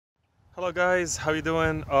Hello guys, how you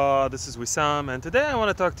doing? This is Wissam, and today I want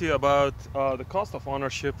to talk to you about the cost of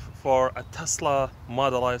ownership for a Tesla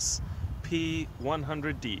Model S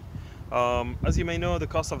P100D. As you may know, the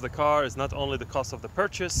cost of the car is not only the cost of the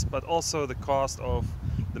purchase, but also the cost of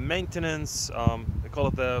the maintenance, they call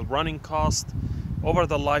it the running cost, over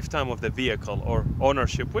the lifetime of the vehicle or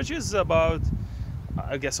ownership, which is about,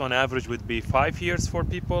 I guess on average would be 5 years for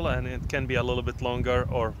people, and it can be a little bit longer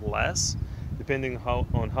or less, depending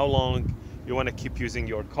on how long you want to keep using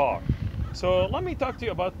your car. So let me talk to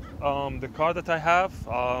you about the car that I have.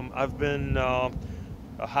 I've been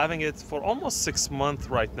having it for almost 6 months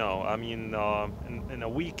right now. I mean, in a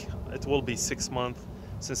week it will be 6 months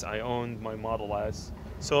since I owned my Model S.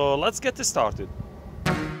 So let's get this started.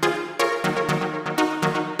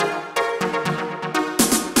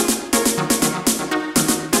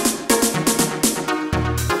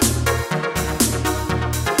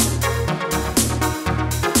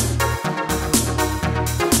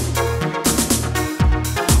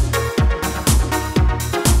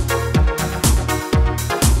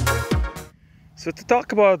 So to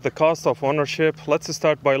talk about the cost of ownership, let's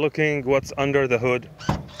start by looking what's under the hood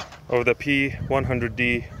of the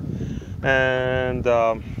P100D. And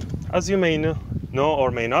as you may know or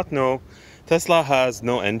may not know, Tesla has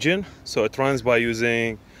no engine, so it runs by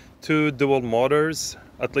using 2 dual motors,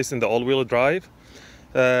 at least in the all-wheel drive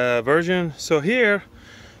version. So here,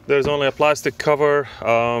 there's only a plastic cover.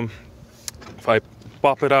 If I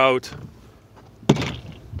pop it out,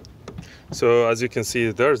 so as you can see,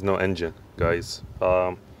 there's no engine, guys.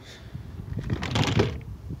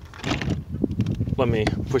 Let me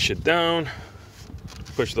push it down,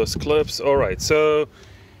 push those clips. All right, so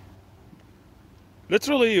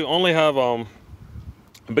literally you only have a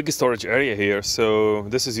big storage area here. So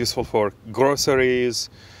this is useful for groceries,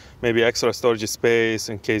 maybe extra storage space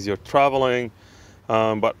in case you're traveling.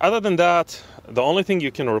 But other than that, the only thing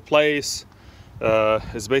you can replace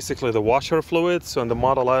is basically the washer fluid. So in the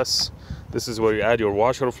Model S, this is where you add your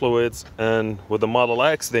washer fluids, and with the Model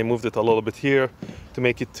X, they moved it a little bit here to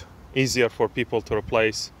make it easier for people to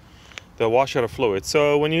replace the washer fluid.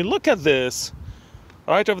 So when you look at this,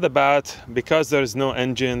 right off the bat, because there is no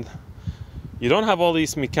engine, you don't have all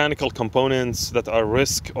these mechanical components that are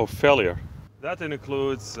risk of failure. That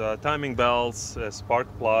includes timing belts, spark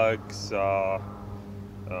plugs,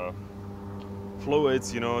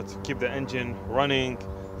 fluids, to keep the engine running.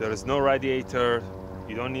 There is no radiator.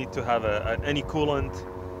 You don't need to have any coolant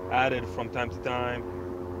added from time to time.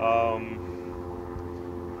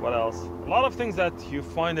 What else? A lot of things that you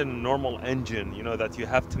find in a normal engine, that you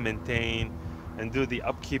have to maintain and do the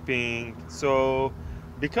upkeeping. So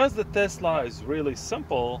because the Tesla is really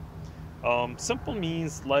simple, simple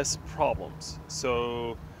means less problems.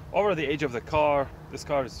 So over the age of the car, this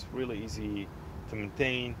car is really easy to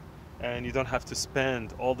maintain, and you don't have to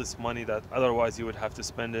spend all this money that otherwise you would have to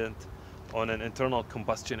spend it on an internal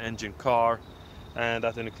combustion engine car. And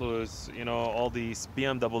that includes, all these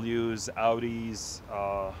BMWs, Audis,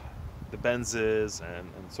 the Benzes, and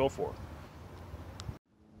so forth.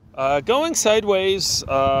 Going sideways,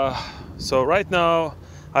 so right now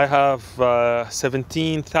I have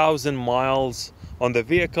 17,000 miles on the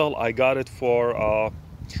vehicle. I got it for,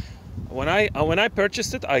 when I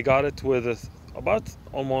purchased it, I got it with about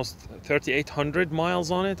almost 3,800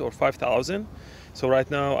 miles on it, or 5,000. So right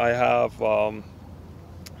now I have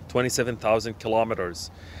 27,000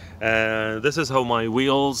 kilometers, and this is how my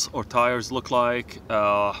wheels or tires look like.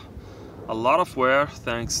 A lot of wear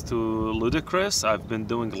thanks to Ludicrous. I've been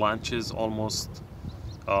doing lunches almost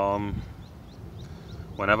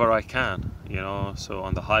whenever I can, so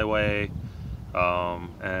on the highway,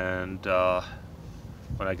 and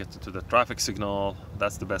when I get to the traffic signal.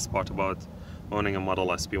 That's the best part about owning a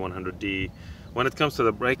Model S P100D. When it comes to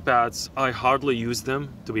the brake pads, I hardly use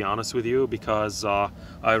them, to be honest with you, because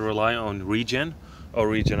I rely on regen or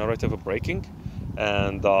regenerative braking.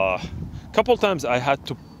 And a couple times I had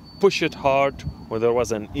to push it hard when there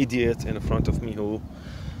was an idiot in front of me who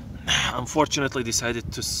unfortunately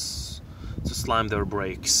decided to slam their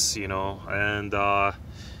brakes, and the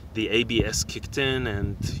ABS kicked in,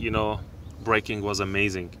 and braking was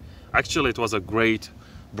amazing. Actually, it was a great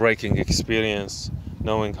braking experience,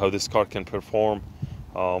 knowing how this car can perform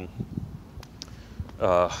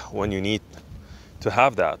when you need to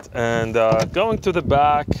have that. And going to the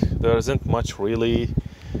back, there isn't much really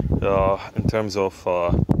in terms of,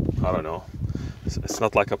 I don't know, it's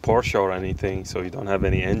not like a Porsche or anything, so you don't have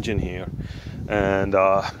any engine here. And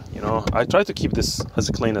I try to keep this as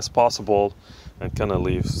clean as possible and kind of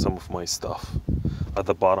leave some of my stuff at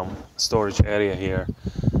the bottom storage area here.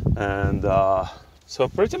 And so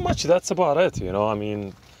pretty much that's about it. I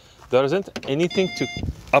mean, there isn't anything to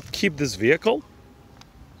upkeep this vehicle.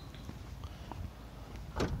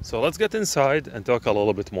 So let's get inside and talk a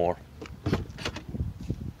little bit more.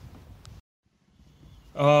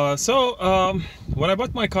 When I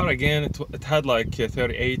bought my car again, it had like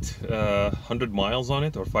 3,800 miles on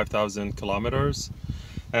it, or 5,000 kilometers,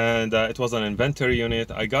 and it was an inventory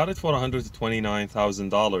unit. I got it for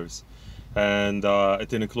 $129,000, and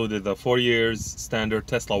it included the 4 years standard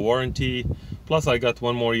Tesla warranty, plus I got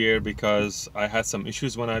 1 more year because I had some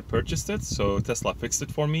issues when I purchased it, so Tesla fixed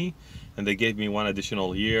it for me and they gave me 1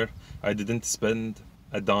 additional year. I didn't spend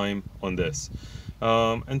a dime on this.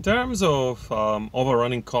 In terms of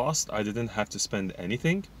overrunning cost, I didn't have to spend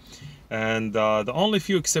anything, and the only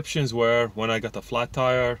few exceptions were when I got a flat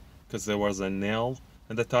tire, because there was a nail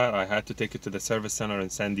in the tire. I had to take it to the service center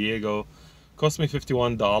in San Diego. Cost me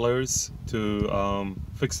 $51 to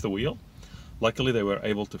fix the wheel. Luckily they were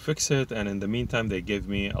able to fix it, and in the meantime they gave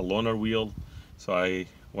me a loaner wheel, so I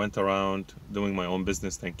went around doing my own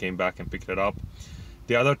business, then came back and picked it up.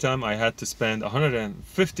 The other time I had to spend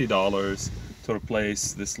 $150 to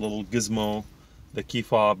replace this little gizmo, the key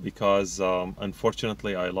fob, because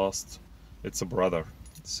unfortunately I lost its brother.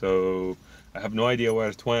 So I have no idea where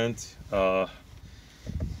it went.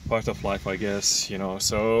 Part of life, I guess, you know.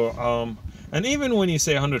 So and even when you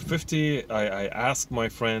say 150, I asked my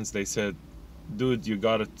friends, they said, dude, you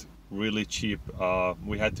got it really cheap.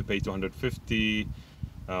 We had to pay 250.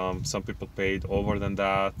 Some people paid over than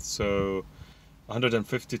that. So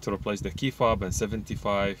 $150 to replace the key fob and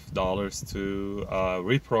 $75 to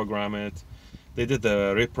reprogram it. They did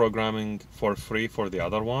the reprogramming for free for the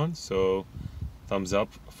other one, so thumbs up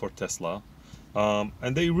for Tesla.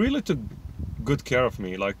 And they really took good care of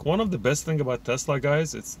me. Like, one of the best thing about Tesla,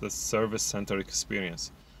 guys, it's the service center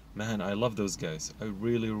experience. Man, I love those guys. I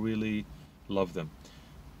really love them.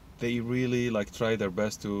 They really like try their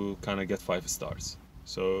best to kind of get 5 stars.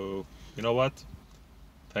 So you know what?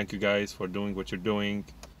 Thank you guys for doing what you're doing.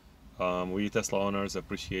 We Tesla owners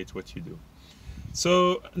appreciate what you do.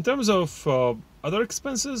 So in terms of other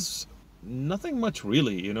expenses, nothing much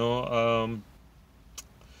really, you know.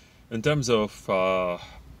 In terms of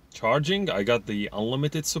charging, I got the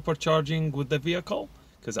unlimited supercharging with the vehicle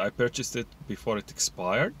because I purchased it before it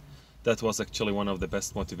expired. That was actually one of the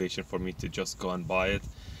best motivation for me to just go and buy it.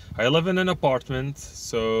 I live in an apartment,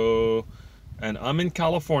 so, and I'm in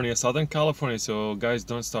California, Southern California, so guys,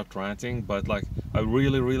 don't start ranting, but like, I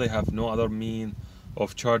really have no other mean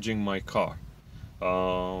of charging my car.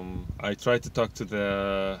 I tried to talk to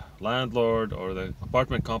the landlord or the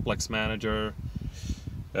apartment complex manager.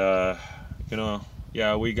 You know,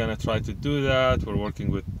 yeah, we're gonna try to do that. We're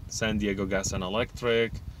working with San Diego Gas and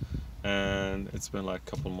Electric, and it's been like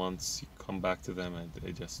a couple months. You come back to them and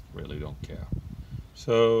they just really don't care.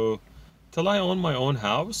 So till I own my own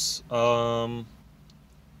house, I'm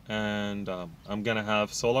gonna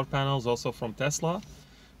have solar panels also from Tesla.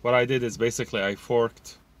 What I did is basically I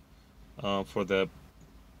forked for the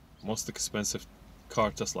most expensive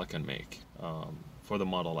car Tesla can make, for the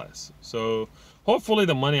Model S. So hopefully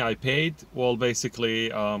the money I paid will basically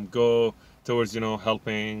go towards, you know,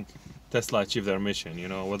 helping Tesla achieve their mission, you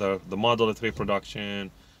know, whether the Model 3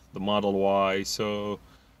 production, the Model Y. So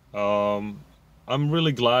I'm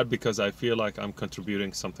really glad because I feel like I'm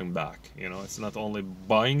contributing something back. You know, it's not only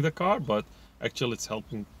buying the car, but actually it's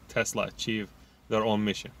helping Tesla achieve their own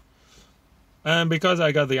mission. And because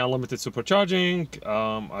I got the unlimited supercharging,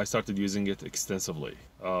 I started using it extensively.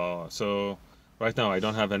 So right now I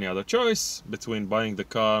don't have any other choice between buying the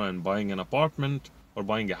car and buying an apartment or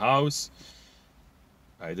buying a house.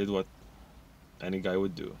 I did what any guy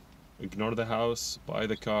would do. Ignore the house, buy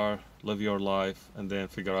the car, live your life, and then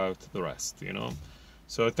figure out the rest, you know.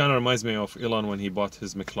 So it kind of reminds me of Elon when he bought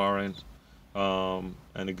his McLaren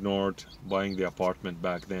and ignored buying the apartment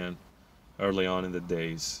back then, early on in the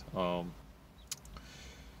days. $0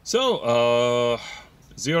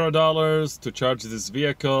 to charge this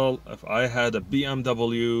vehicle. If I had a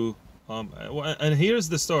BMW, and here's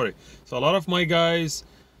the story. So a lot of my guys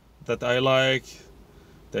that I like,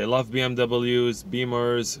 they love BMWs,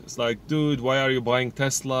 Beamers. It's like, dude, why are you buying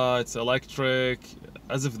Tesla? It's electric.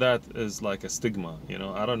 As if that is like a stigma, you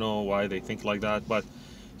know. I don't know why they think like that, but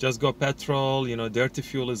just go petrol, you know, dirty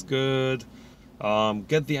fuel is good.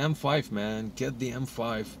 Get the M5, man. Get the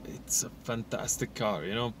M5. It's a fantastic car,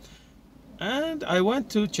 you know. And I went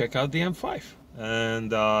to check out the M5. And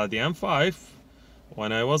the M5,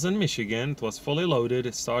 when I was in Michigan, it was fully loaded.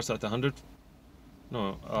 It starts at 100.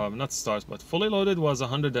 No, not starts, but fully loaded was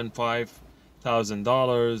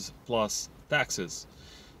 $105,000 plus taxes.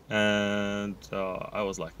 And I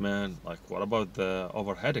was like, man, like what about the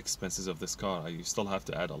overhead expenses of this car? You still have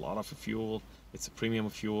to add a lot of fuel. It's a premium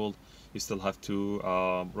fuel. You still have to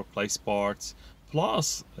replace parts.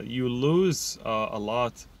 Plus, you lose a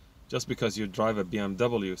lot just because you drive a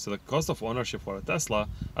BMW. So the cost of ownership for a Tesla,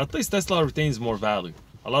 at least Tesla retains more value.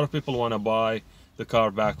 A lot of people want to buy the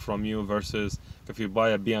car back from you, versus if you buy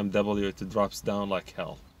a BMW, it drops down like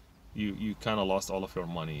hell. You kind of lost all of your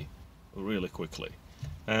money really quickly.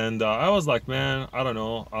 And I was like, man, I don't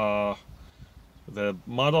know. The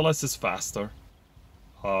Model S is faster.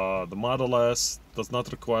 The Model S does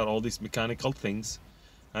not require all these mechanical things.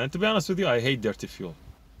 And to be honest with you, I hate dirty fuel.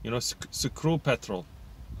 You know, screw petrol.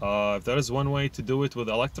 If there is one way to do it with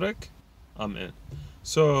electric, I'm in.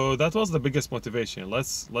 So that was the biggest motivation.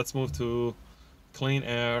 Let's move to clean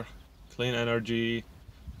air, clean energy.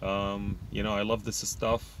 You know, I love this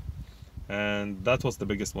stuff. And that was the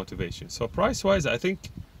biggest motivation. So price-wise, I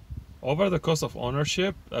think over the cost of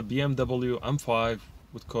ownership, a BMW M5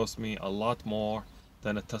 would cost me a lot more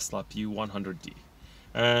than a Tesla P100D.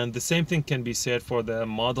 And the same thing can be said for the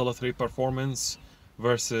Model 3 Performance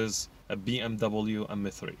versus a BMW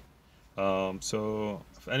M3. So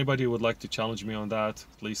if anybody would like to challenge me on that,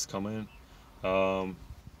 please come in.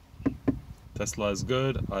 Tesla is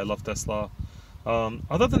good. I love Tesla.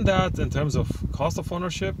 Other than that, in terms of cost of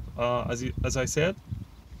ownership, as I said,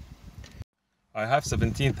 I have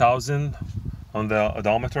 17,000 on the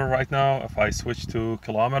odometer right now. If I switch to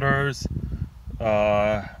kilometers,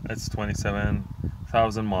 it's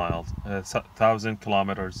 27,000 miles, 1,000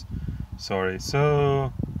 kilometers. Sorry.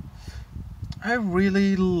 So I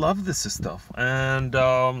really love this stuff. And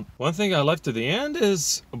one thing I left to the end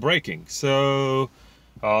is braking. So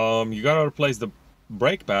you gotta replace the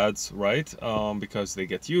brake pads, right? Because they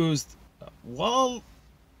get used. Well,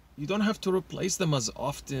 you don't have to replace them as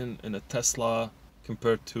often in a Tesla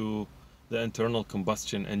compared to the internal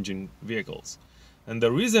combustion engine vehicles. And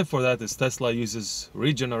the reason for that is Tesla uses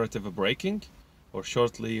regenerative braking, or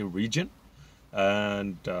shortly regen.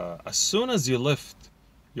 And as soon as you lift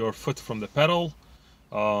your foot from the pedal,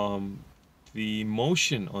 the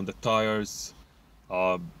motion on the tires,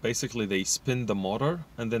 basically they spin the motor,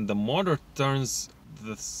 and then the motor turns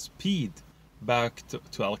the speed back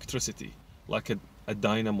to electricity, like a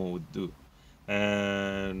dynamo would do,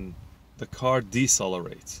 and the car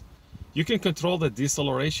decelerates. You can control the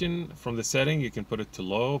deceleration from the setting. You can put it to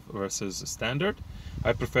low versus standard.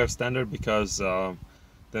 I prefer standard because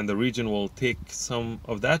then the regen will take some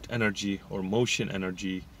of that energy or motion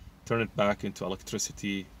energy, turn it back into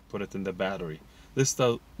electricity, put it in the battery. This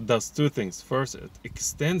does two things. First, it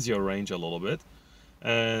extends your range a little bit,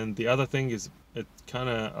 and the other thing is it kind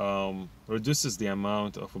of reduces the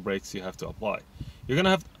amount of brakes you have to apply. You're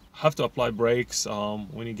gonna have to apply brakes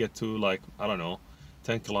when you get to, like, I don't know,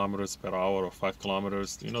 10 kilometers per hour or 5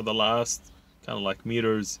 kilometers. You know, the last kind of like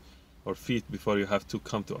meters or feet before you have to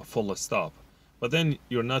come to a full stop. But then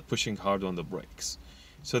you're not pushing hard on the brakes.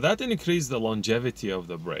 So that increases the longevity of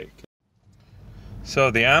the brake. So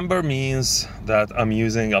the amber means that I'm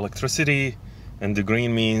using electricity, and the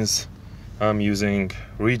green means I'm using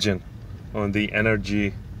regen on the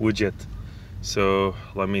energy widget. So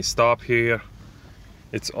let me stop here.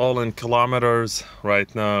 It's all in kilometers right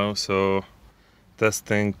now. So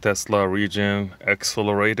testing Tesla regen,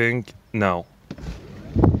 accelerating now.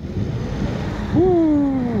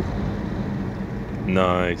 Woo!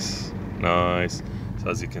 Nice, nice. So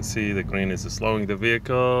as you can see, the green is slowing the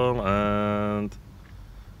vehicle, and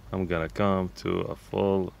I'm gonna come to a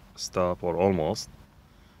full stop, or almost,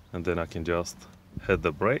 and then I can just hit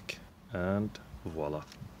the brake and voila.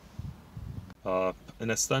 In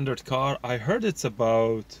a standard car, I heard it's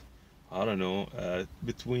about, I don't know,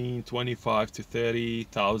 between 25 to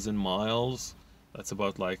 30,000 miles. That's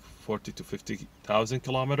about like 40 to 50,000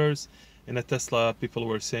 kilometers. In a Tesla, people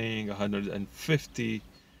were saying 150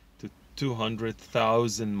 to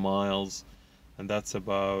 200,000 miles, and that's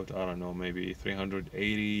about, I don't know, maybe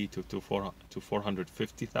 380 to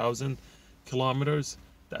 450,000 kilometers.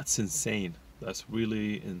 That's insane. That's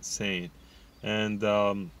really insane. And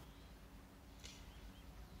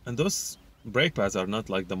those brake pads are not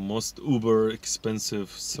like the most uber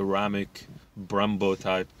expensive ceramic Brembo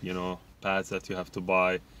type, you know, pads that you have to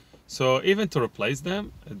buy. So even to replace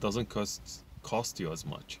them, it doesn't cost you as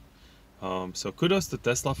much. So kudos to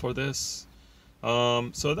Tesla for this.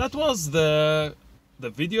 So that was the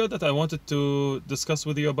video that I wanted to discuss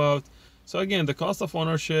with you about. So again, the cost of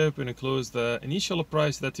ownership includes the initial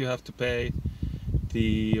price that you have to pay,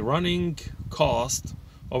 the running cost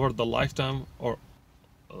over the lifetime or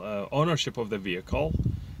ownership of the vehicle,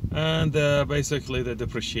 and basically the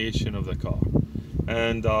depreciation of the car.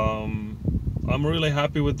 and I'm really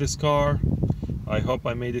happy with this car. I hope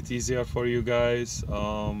I made it easier for you guys.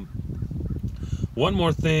 One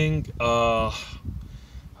more thing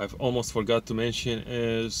I've almost forgot to mention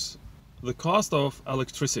is the cost of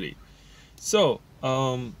electricity. So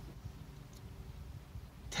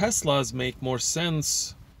Teslas make more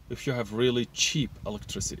sense if you have really cheap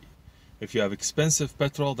electricity. If you have expensive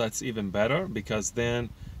petrol, that's even better, because then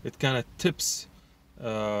it kind of tips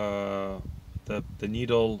the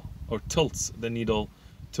needle, or tilts the needle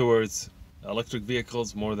towards electric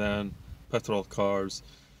vehicles more than petrol cars.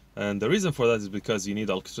 And the reason for that is because you need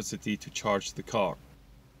electricity to charge the car.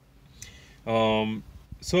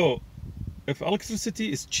 So if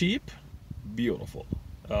electricity is cheap, beautiful.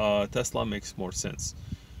 Tesla makes more sense.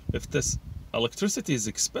 If this electricity is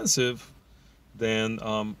expensive, then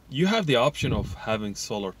you have the option of having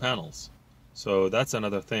solar panels. So that's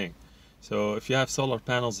another thing. So if you have solar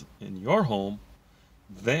panels in your home,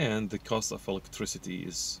 then the cost of electricity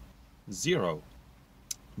is zero,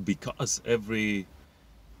 because every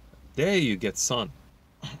day you get sun.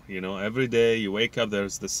 You know, every day you wake up,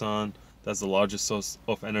 there's the sun. That's the largest source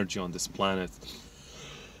of energy on this planet.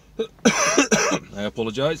 I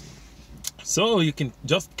apologize. So you can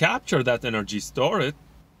just capture that energy, store it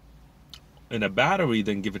in a battery,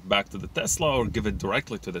 then give it back to the Tesla, or give it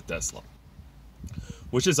directly to the Tesla,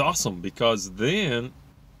 which is awesome, because then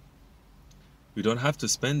you don't have to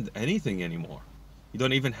spend anything anymore. You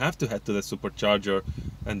don't even have to head to the supercharger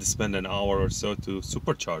and spend an hour or so to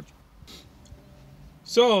supercharge.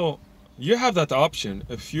 So you have that option.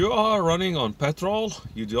 If you are running on petrol,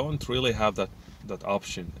 you don't really have that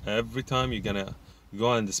option. Every time you're gonna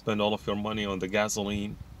go and spend all of your money on the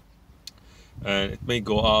gasoline, and it may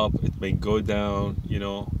go up, it may go down, you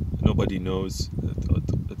know, nobody knows.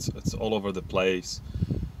 It's all over the place.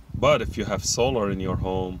 But if you have solar in your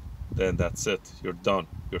home, then that's it. You're done.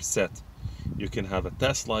 You're set. You can have a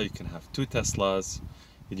Tesla, you can have 2 Teslas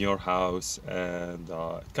in your house, and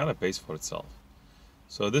it kind of pays for itself.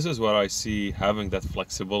 So this is what I see. Having that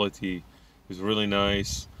flexibility is really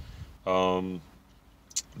nice.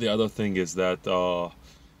 The other thing is that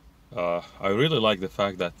I really like the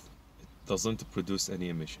fact that it doesn't produce any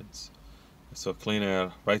emissions. So clean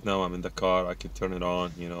air. Right now I'm in the car, I can turn it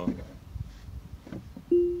on, you know.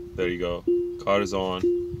 There you go. Car is on,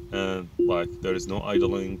 and like there is no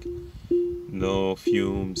idling, no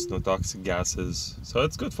fumes, no toxic gases. So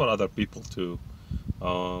it's good for other people too.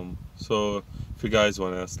 So if you guys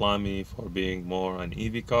want to slam me for being more an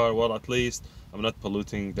EV car, well, at least I'm not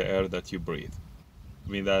polluting the air that you breathe. I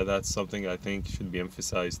mean, that's something I think should be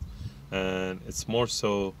emphasized, and it's more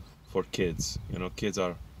so for kids. You know, kids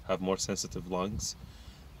have more sensitive lungs,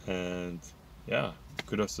 and yeah,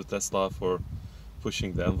 kudos to Tesla for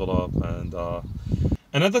pushing the envelope. And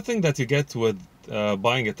another thing that you get with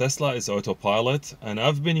buying a Tesla is autopilot, and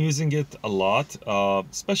I've been using it a lot,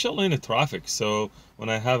 especially in the traffic. So when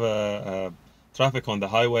I have a traffic on the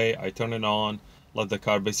highway, I turn it on, let the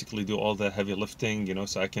car basically do all the heavy lifting, you know,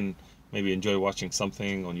 so I can maybe enjoy watching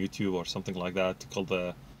something on YouTube or something like that to kill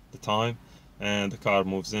the time, and the car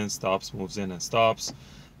moves in, stops, moves in and stops.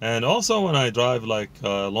 And also when I drive like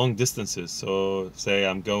long distances, so say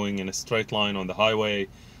I'm going in a straight line on the highway,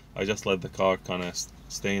 I just let the car kind of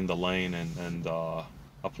stay in the lane and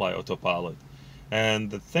apply autopilot. And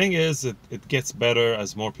the thing is, it gets better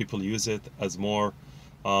as more people use it, as more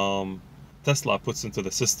Tesla puts into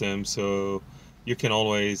the system. So you can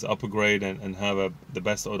always upgrade and have the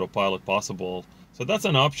best autopilot possible. So that's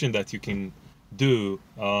an option that you can do.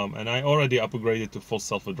 And I already upgraded to full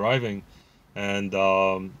self-driving. And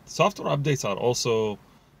software updates are also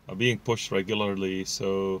being pushed regularly.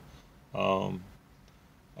 So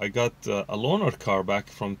I got a loaner car back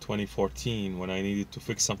from 2014 when I needed to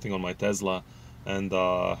fix something on my Tesla, and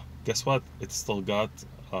guess what? It still got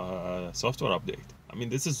a software update. I mean,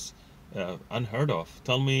 this is unheard of.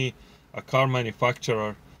 Tell me a car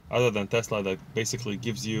manufacturer other than Tesla that basically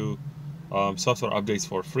gives you software updates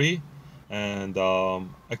for free, and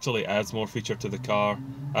actually adds more feature to the car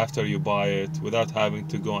after you buy it without having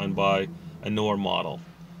to go and buy a newer model.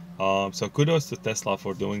 So kudos to Tesla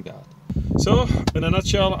for doing that. So in a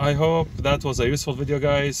nutshell, I hope that was a useful video,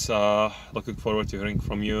 guys. Looking forward to hearing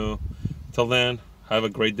from you. Till then, have a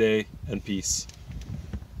great day and peace.